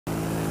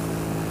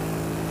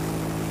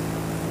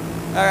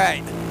All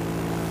right,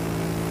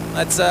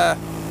 let's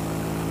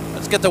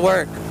get to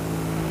work.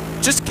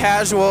 Just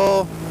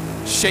casual,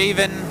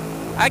 shaven.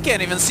 I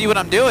can't even see what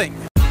I'm doing.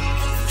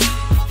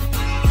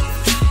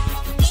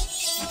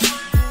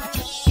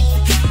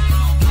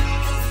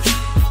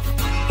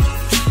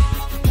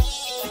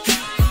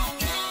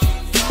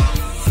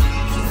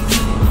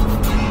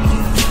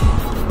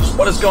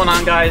 What is going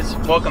on, guys?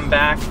 Welcome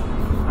back.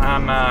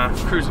 I'm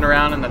cruising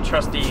around in the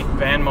trusty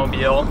van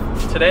mobile.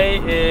 Today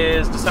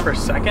is December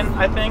 2nd,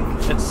 I think.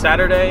 It's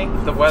Saturday.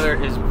 The weather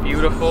is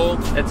beautiful.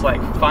 It's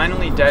like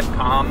finally dead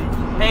calm,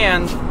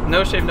 and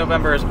No Shave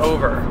November is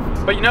over.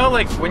 But you know,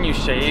 like when you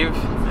shave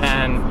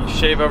and you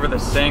shave over the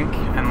sink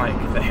and like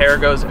the hair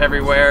goes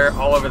everywhere,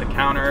 all over the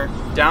counter,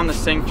 down the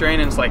sink drain,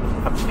 and it's like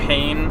a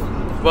pain.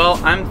 Well,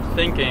 I'm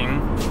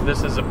thinking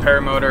this is a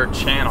paramotor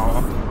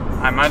channel.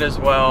 I might as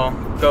well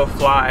go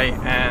fly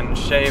and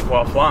shave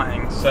while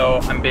flying. So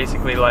I'm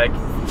basically like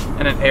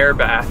in an air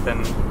bath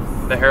and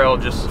the hair will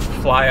just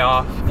fly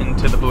off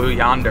into the blue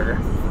yonder.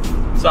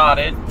 Sod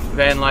it,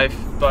 van life,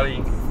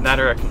 buddy, that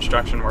or a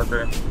construction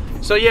worker.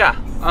 So yeah,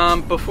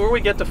 before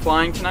we get to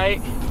flying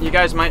tonight, you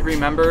guys might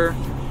remember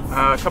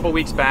a couple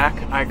weeks back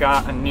I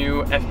got a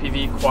new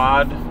FPV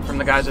quad from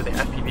the guys at the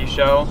FPV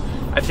show.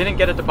 I didn't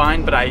get it to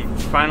bind, but I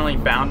finally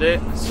bound it.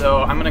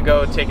 So I'm gonna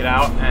go take it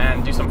out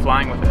and do some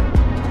flying with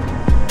it.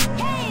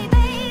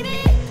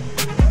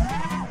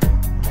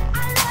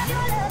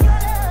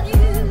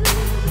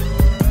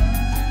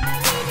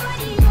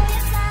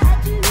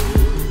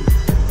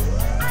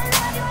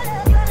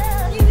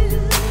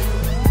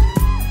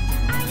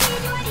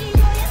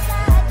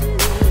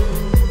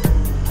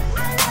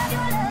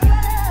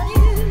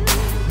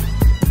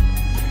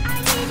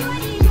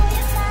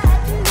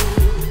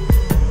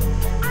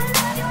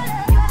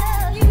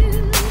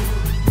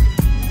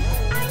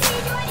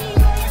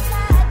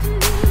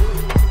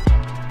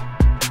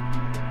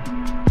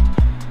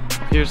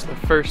 Here's the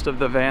first of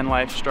the van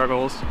life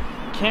struggles.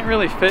 Can't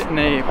really fit in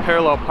a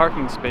parallel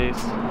parking space.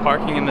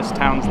 Parking in this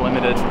town's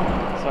limited,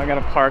 so I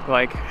gotta park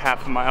like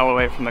half a mile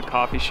away from the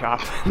coffee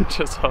shop and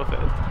just hope it.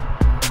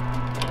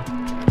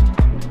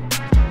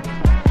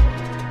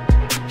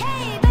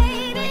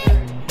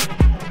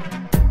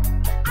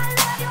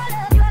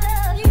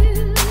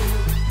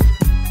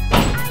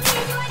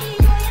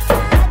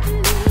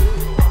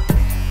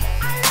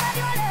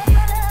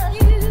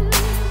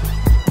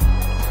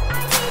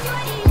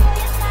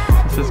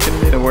 This is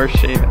gonna be the worst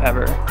shave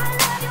ever.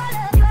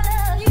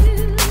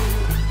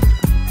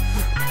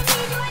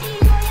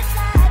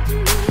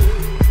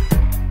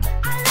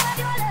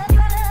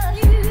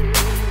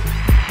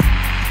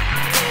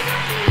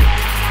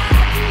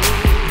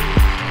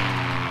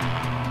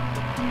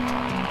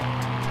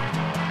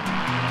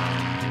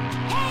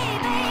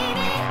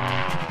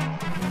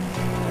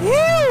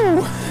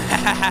 Woo!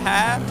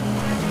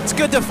 It's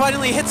good to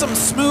finally hit some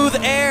smooth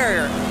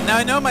air. Now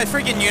I know my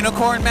freaking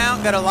unicorn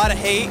mount got a lot of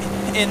hate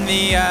in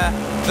the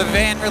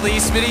van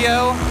release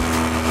video,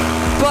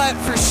 but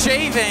for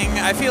shaving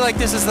I feel like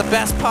this is the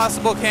best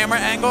possible camera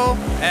angle,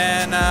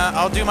 and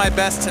I'll do my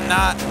best to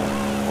not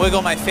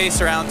wiggle my face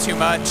around too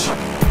much.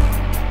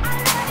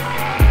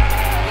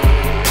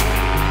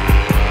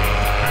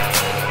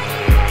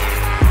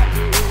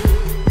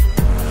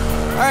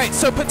 Alright,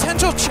 so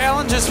potential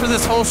challenges for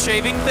this whole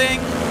shaving thing.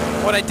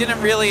 What I didn't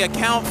really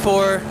account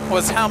for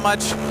was how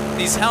much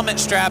these helmet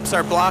straps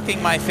are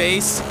blocking my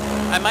face.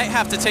 I might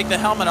have to take the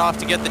helmet off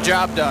to get the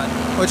job done,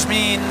 which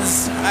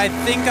means I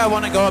think I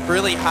want to go up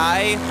really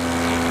high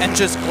and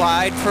just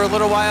glide for a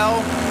little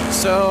while.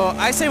 So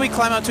I say we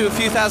climb up to a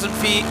few thousand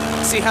feet,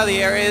 see how the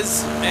air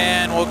is,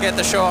 and we'll get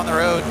the show on the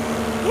road.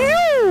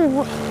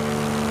 Woo!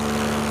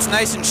 It's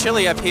nice and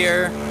chilly up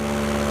here,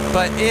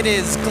 but it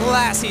is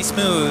glassy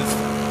smooth.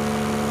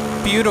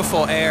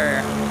 Beautiful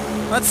air.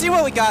 Let's see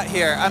what we got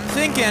here. I'm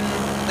thinking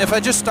if I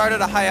just start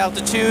at a high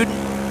altitude,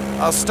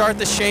 I'll start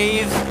the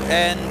shave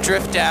and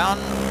drift down.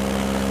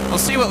 We'll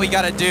see what we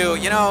gotta do.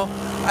 You know,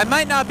 I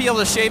might not be able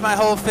to shave my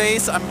whole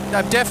face. I'm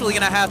definitely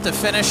gonna have to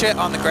finish it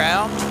on the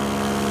ground,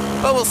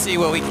 but we'll see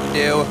what we can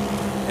do.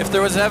 If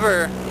there was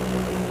ever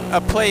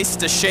a place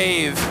to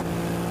shave,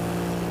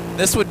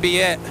 this would be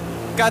it.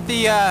 Got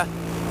the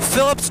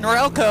Philips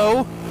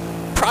Norelco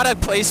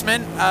product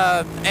placement,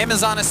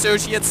 Amazon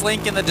Associates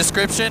link in the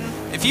description.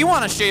 If you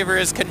want a shaver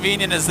as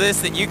convenient as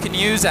this that you can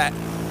use at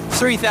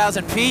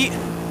 3,000 feet,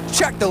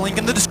 check the link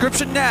in the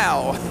description now.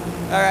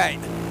 All right,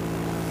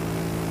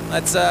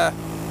 let's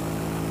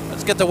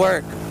get to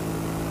work.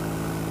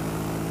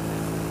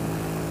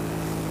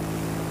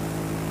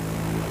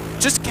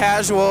 Just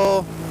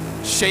casual,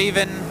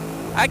 shaven.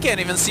 I can't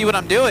even see what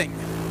I'm doing.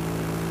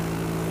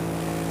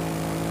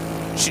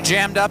 She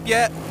jammed up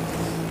yet?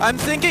 I'm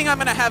thinking I'm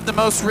gonna have the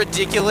most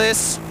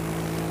ridiculous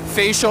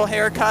facial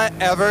haircut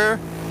ever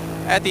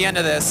at the end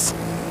of this.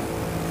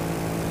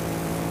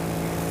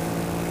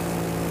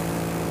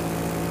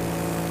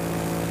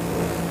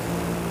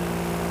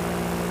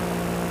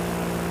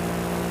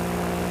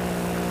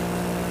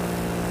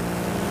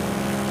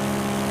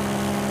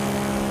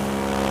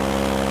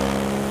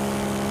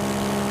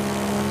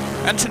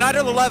 And tonight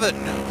at 11,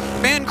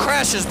 man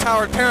crashes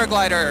powered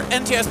paraglider.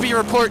 NTSB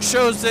report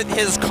shows that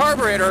his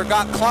carburetor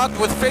got clogged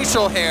with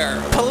facial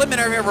hair.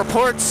 Preliminary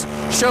reports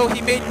show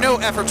he made no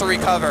effort to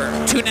recover.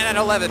 Tune in at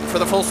 11 for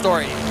the full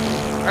story.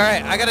 All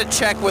right, I gotta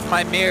check with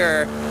my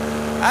mirror.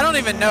 I don't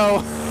even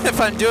know if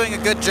I'm doing a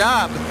good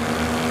job.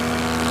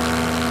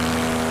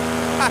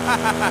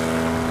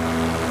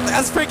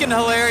 That's freaking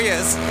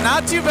hilarious.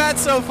 Not too bad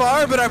so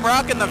far, but I'm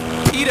rocking the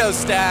pedo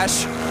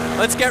stash.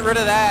 Let's get rid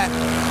of that.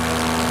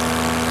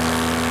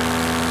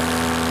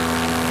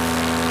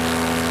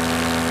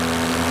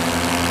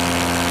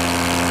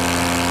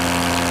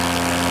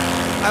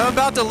 I'm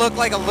about to look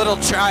like a little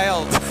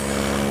child.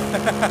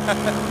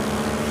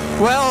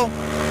 Well,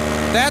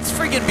 that's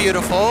freaking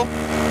beautiful.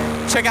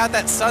 Check out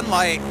that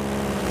sunlight.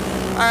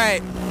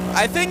 Alright,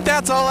 I think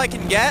that's all I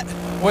can get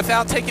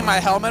without taking my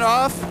helmet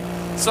off.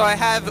 So I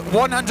have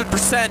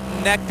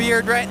 100% neck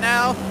beard right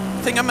now.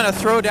 I think I'm gonna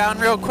throw down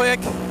real quick.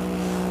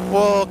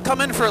 We'll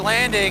come in for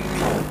landing.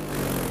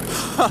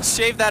 I'll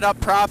shave that up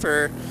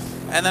proper.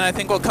 And then I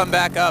think we'll come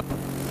back up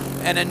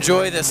and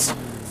enjoy this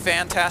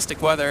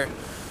fantastic weather.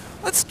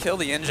 Let's kill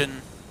the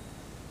engine.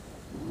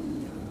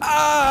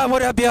 Ah,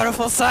 what a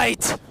beautiful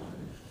sight.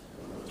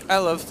 I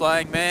love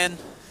flying, man.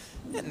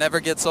 It never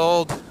gets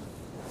old.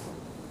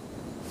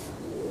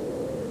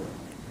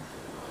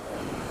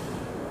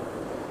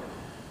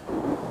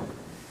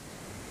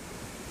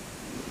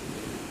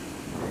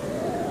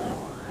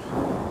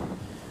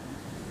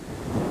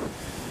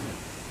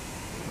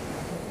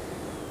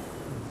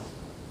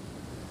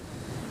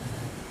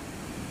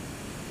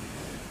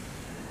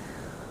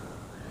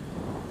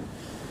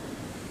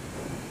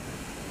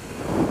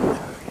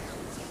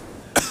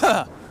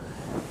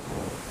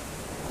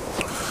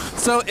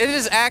 So it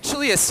is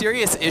actually a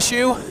serious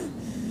issue.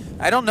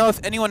 I don't know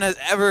if anyone has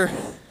ever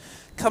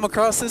come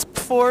across this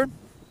before,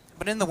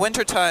 but in the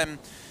wintertime,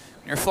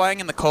 when you're flying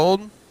in the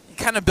cold, you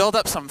kind of build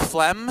up some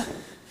phlegm.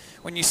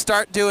 When you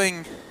start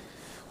doing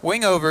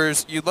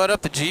wingovers, you load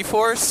up the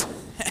G-force,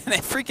 and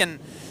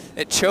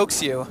it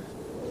chokes you.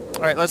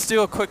 All right, let's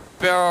do a quick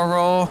barrel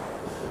roll,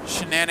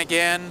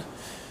 shenanigan,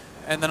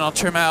 and then I'll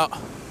trim out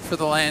for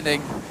the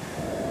landing.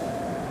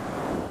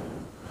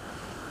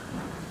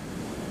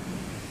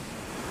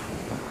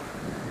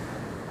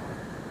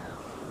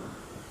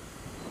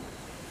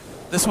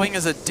 This wing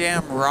is a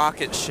damn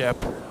rocket ship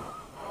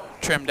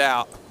trimmed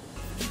out.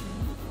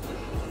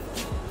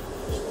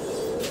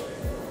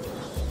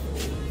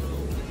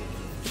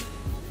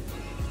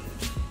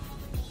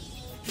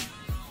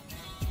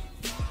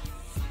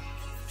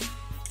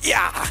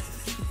 Yeah!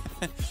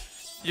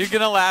 You're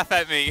gonna laugh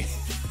at me.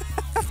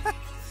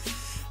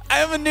 I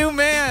am a new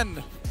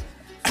man!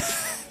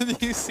 Do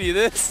you see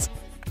this?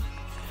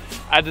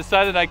 I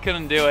decided I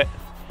couldn't do it.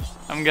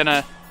 I'll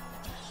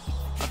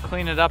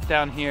clean it up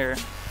down here.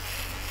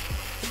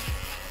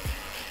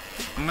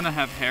 I'm gonna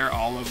have hair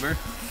all over.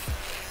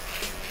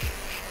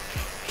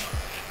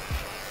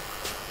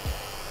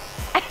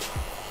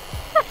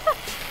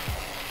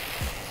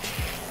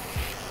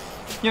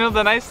 You know,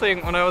 the nice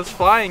thing, when I was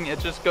flying, it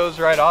just goes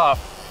right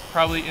off,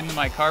 probably into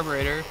my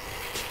carburetor.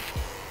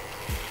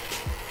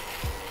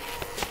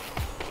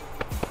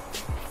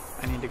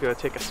 I need to go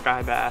take a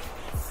sky bath,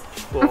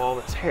 blow all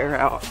this hair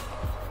out.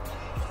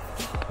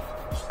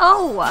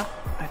 Oh!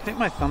 I think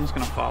my thumb's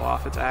gonna fall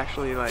off. It's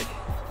actually like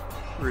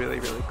really,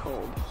 really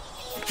cold.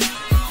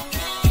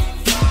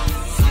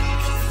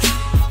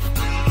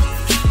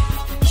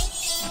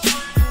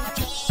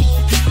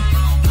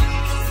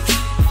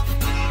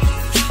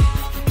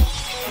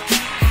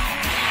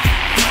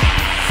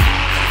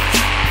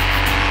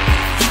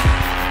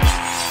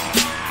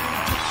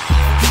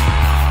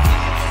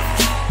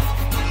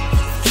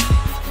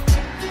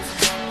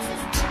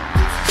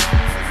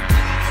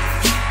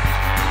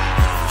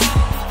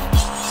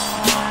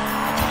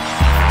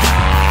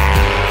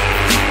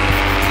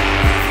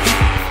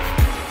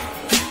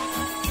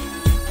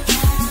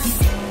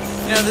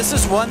 This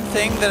is one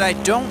thing that I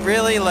don't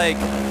really like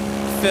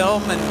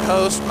film and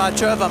post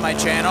much of on my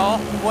channel.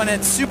 When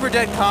it's super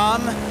dead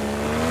calm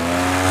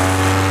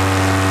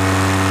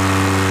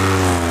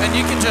and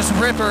you can just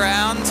rip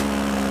around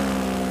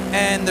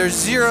and there's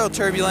zero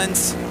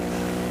turbulence,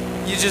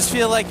 you just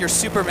feel like you're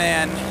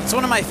Superman. It's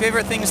one of my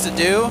favorite things to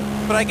do,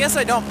 but I guess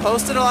I don't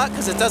post it a lot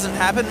because it doesn't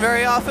happen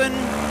very often.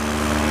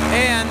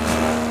 And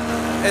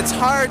it's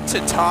hard to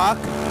talk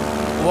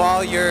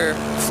while you're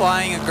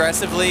flying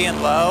aggressively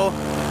and low,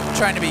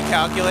 trying to be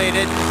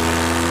calculated.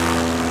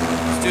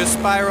 Let's do a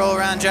spiral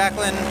around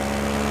Jacqueline.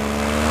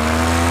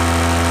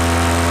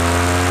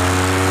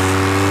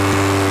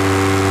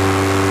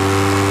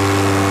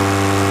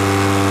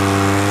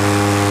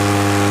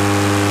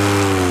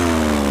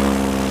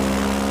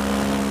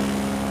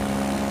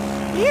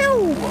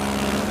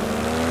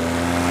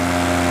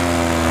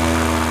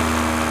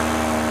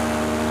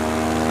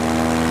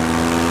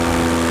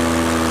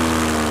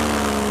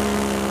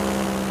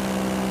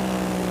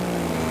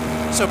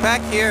 So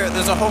back here,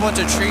 there's a whole bunch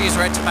of trees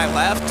right to my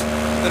left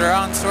that are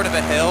on sort of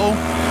a hill.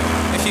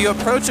 If you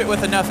approach it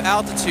with enough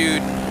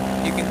altitude,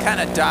 you can kind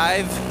of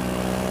dive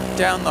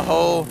down the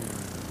whole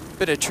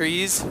bit of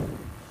trees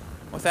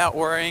without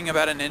worrying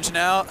about an engine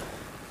out.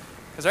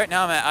 Because right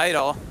now I'm at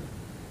idle.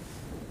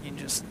 You can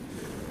just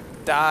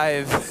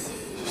dive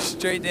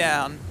straight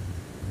down.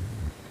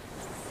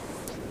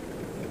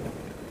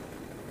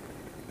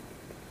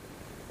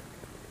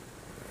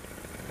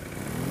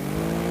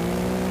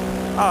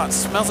 Oh, it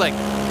smells like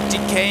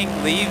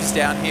decaying leaves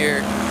down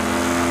here.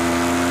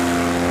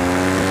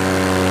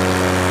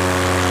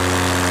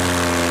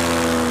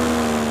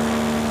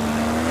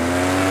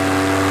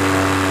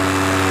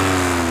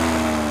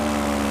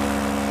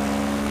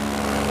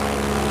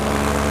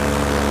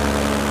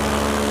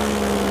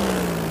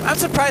 I'm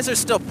surprised there's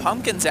still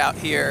pumpkins out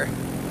here.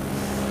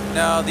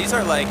 No, these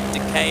are like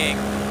decaying.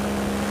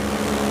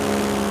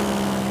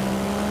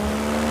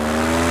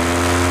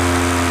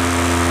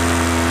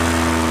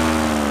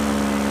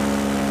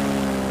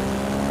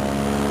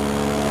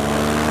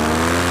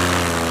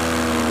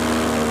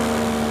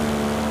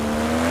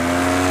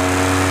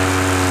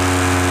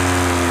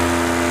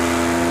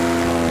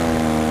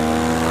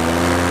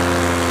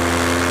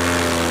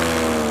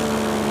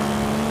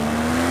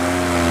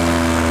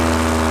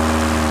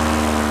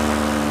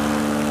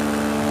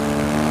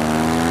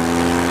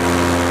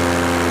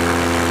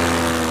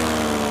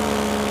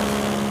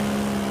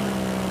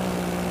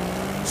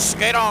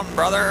 Skate on,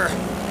 brother.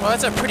 Well,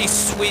 that's a pretty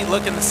sweet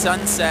look in the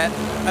sunset.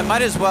 I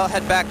might as well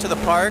head back to the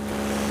park.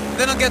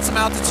 Then I'll get some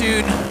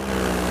altitude.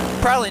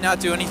 Probably not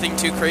do anything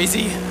too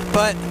crazy,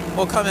 but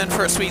we'll come in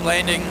for a sweet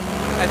landing.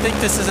 I think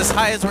this is as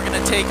high as we're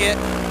gonna take it.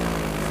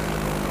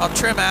 I'll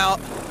trim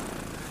out,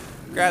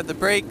 grab the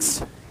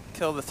brakes,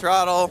 kill the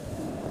throttle,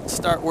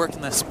 start working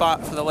the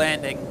spot for the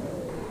landing.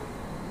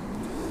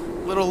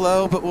 A little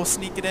low, but we'll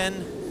sneak it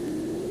in.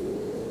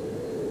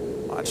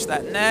 Watch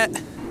that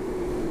net.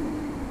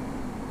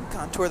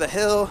 Contour the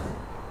hill,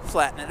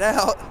 flatten it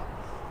out,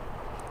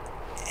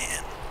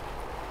 and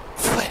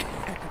flare.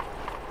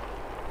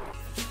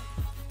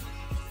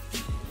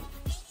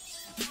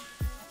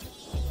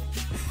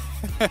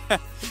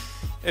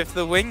 If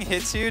the wing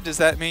hits you, does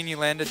that mean you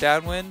landed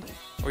downwind?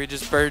 Or you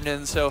just burned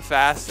in so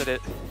fast that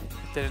it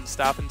didn't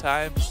stop in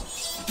time?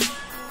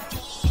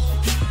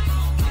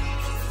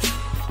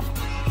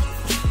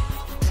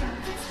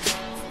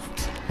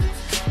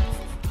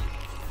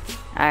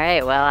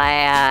 Alright, well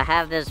I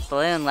have this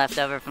balloon left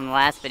over from the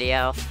last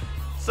video,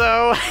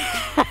 so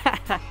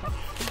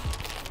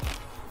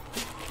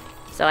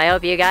so I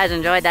hope you guys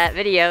enjoyed that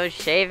video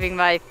shaving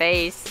my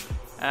face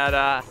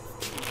at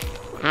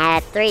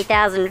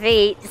 3,000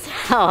 feet,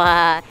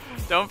 so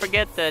don't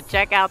forget to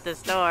check out the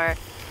store.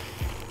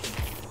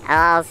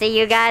 I'll see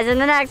you guys in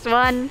the next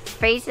one.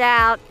 Peace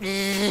out.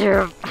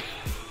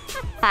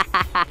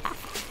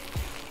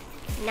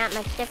 Not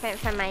much different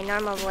from my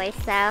normal voice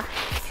though.